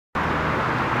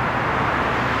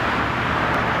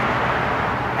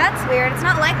weird. It's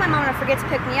not like my mom to forget to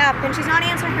pick me up, and she's not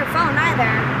answering her phone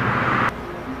either.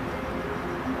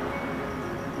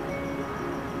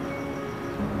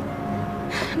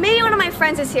 Maybe one of my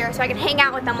friends is here so I can hang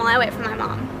out with them while I wait for my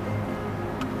mom.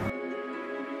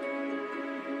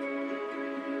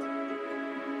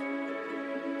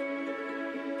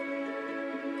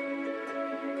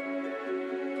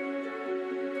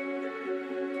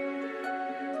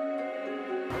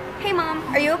 Hey Mom,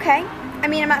 are you okay? I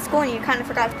mean, I'm at school and you kind of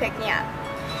forgot to pick me up.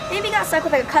 Maybe you got stuck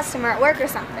with like a customer at work or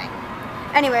something.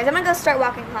 Anyways, I'm gonna go start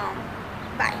walking home.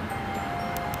 Bye.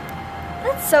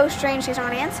 That's so strange she's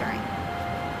not answering.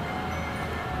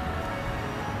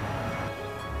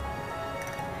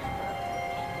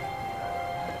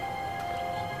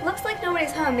 Looks like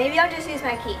nobody's home. Maybe I'll just use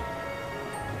my key.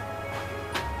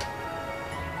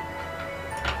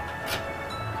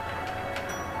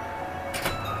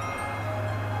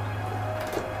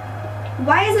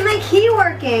 Why isn't my key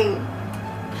working?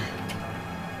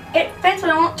 It fits but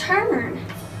it won't turn.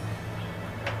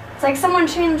 It's like someone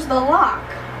changed the lock.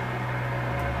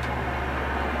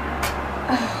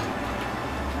 Ugh.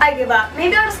 I give up.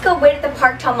 Maybe I'll just go wait at the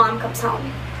park till Mom comes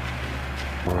home.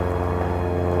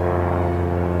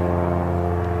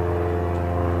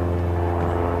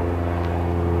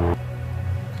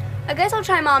 I guess I'll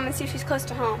try Mom and see if she's close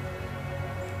to home.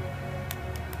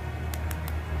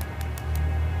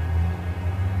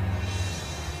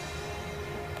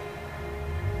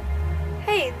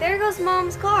 Hey, there goes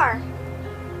Mom's car.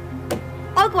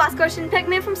 I'll go ask her if she can pick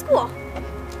me up from school.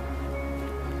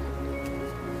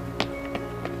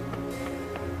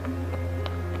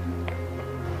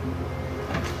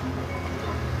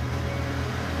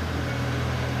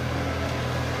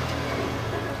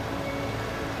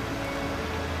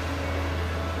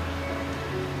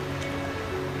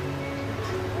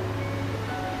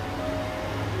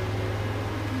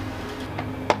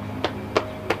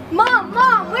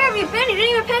 Mom, where have you been? You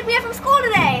didn't even pick me up from school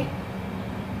today.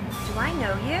 Do I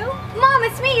know you? Mom,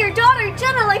 it's me, your daughter,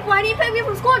 Jenna. Like, why didn't you pick me up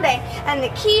from school today? And the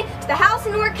key to the house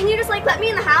and work, can you just, like, let me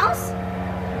in the house?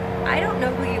 I don't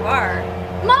know who you are.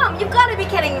 Mom, you've got to be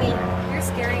kidding me. You're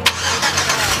scary.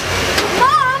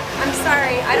 Mom! I'm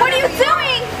sorry. What are you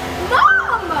doing?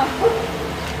 Mom!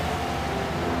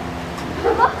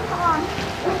 Mom!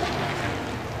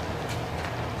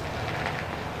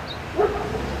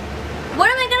 What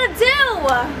am I gonna do?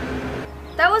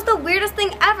 That was the weirdest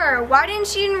thing ever. Why didn't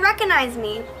she even recognize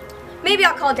me? Maybe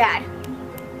I'll call Dad.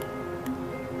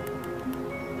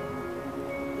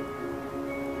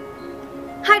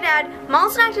 Hi Dad,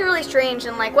 Mom's been acting really strange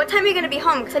and like, what time are you gonna be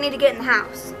home? Because I need to get in the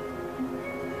house.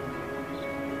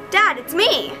 Dad, it's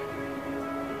me.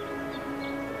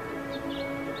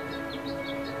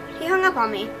 He hung up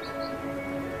on me.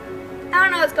 I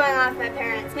don't know what's going on with my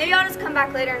parents. Maybe I'll just come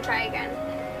back later and try again.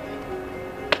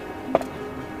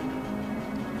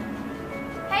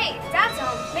 Hey, Dad's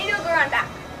home. Maybe we'll go around back.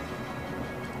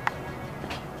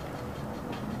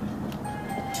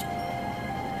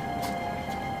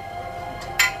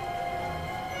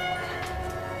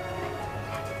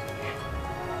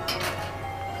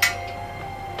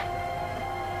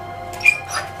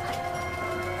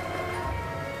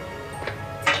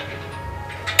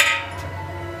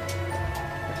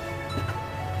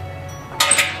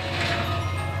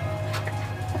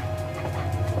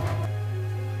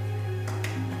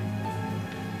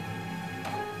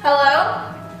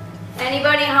 Hello?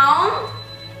 Anybody home?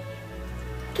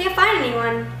 Can't find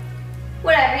anyone.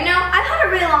 Whatever, you know, I've had a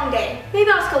really long day. Maybe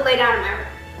I'll just go lay down in my room.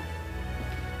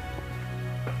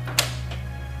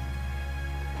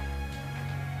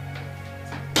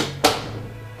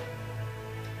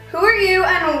 Who are you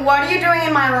and what are you doing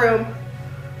in my room?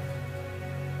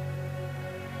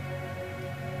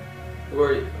 Who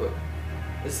are you?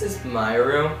 This is my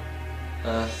room?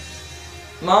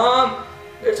 Mom!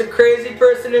 There's a crazy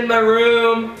person in my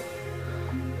room!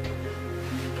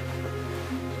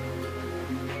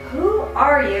 Who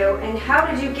are you and how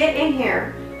did you get in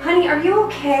here? Honey, are you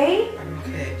okay? I'm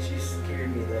okay, she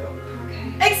scared me though.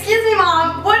 Okay. Excuse me,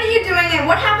 Mom. What are you doing in?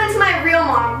 What happened to my real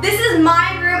mom? This is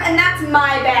my room and that's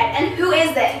my bed. And who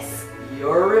is this?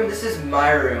 Your room? This is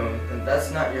my room. And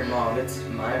that's not your mom, it's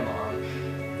my mom.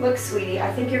 Look, sweetie,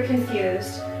 I think you're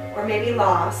confused or maybe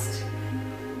lost.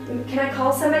 Can I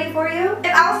call somebody for you?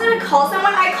 If I was gonna call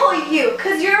someone, I'd call you,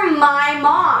 because you're my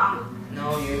mom.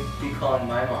 No, you'd be calling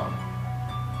my mom.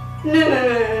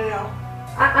 No.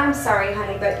 I'm sorry,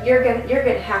 honey, but you're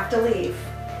gonna have to leave.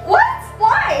 What?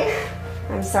 Why?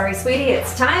 I'm sorry, sweetie,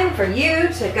 it's time for you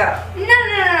to go.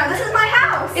 No. This is my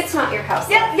house. It's not your house.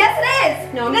 Yes, it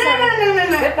is. No, I'm no,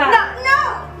 sorry. No. Goodbye.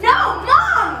 No,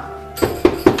 Mom.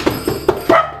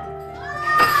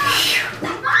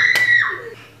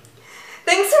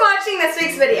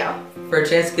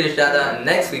 chance to get a shout out in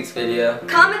next week's video.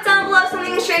 Comment down below if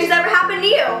something strange has ever happened to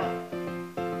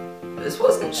you. This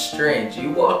wasn't strange.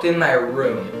 You walked in my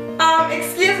room.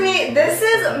 Excuse me, this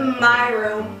is my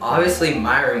room. Obviously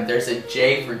my room. There's a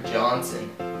J for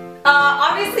Johnson.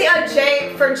 Obviously a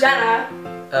J for Jenna.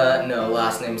 No,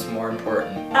 last name's more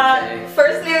important. Okay?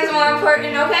 First name is more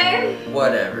important, okay?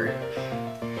 Whatever.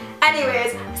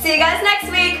 Anyways, see you guys next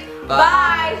week.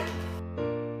 Bye. Bye.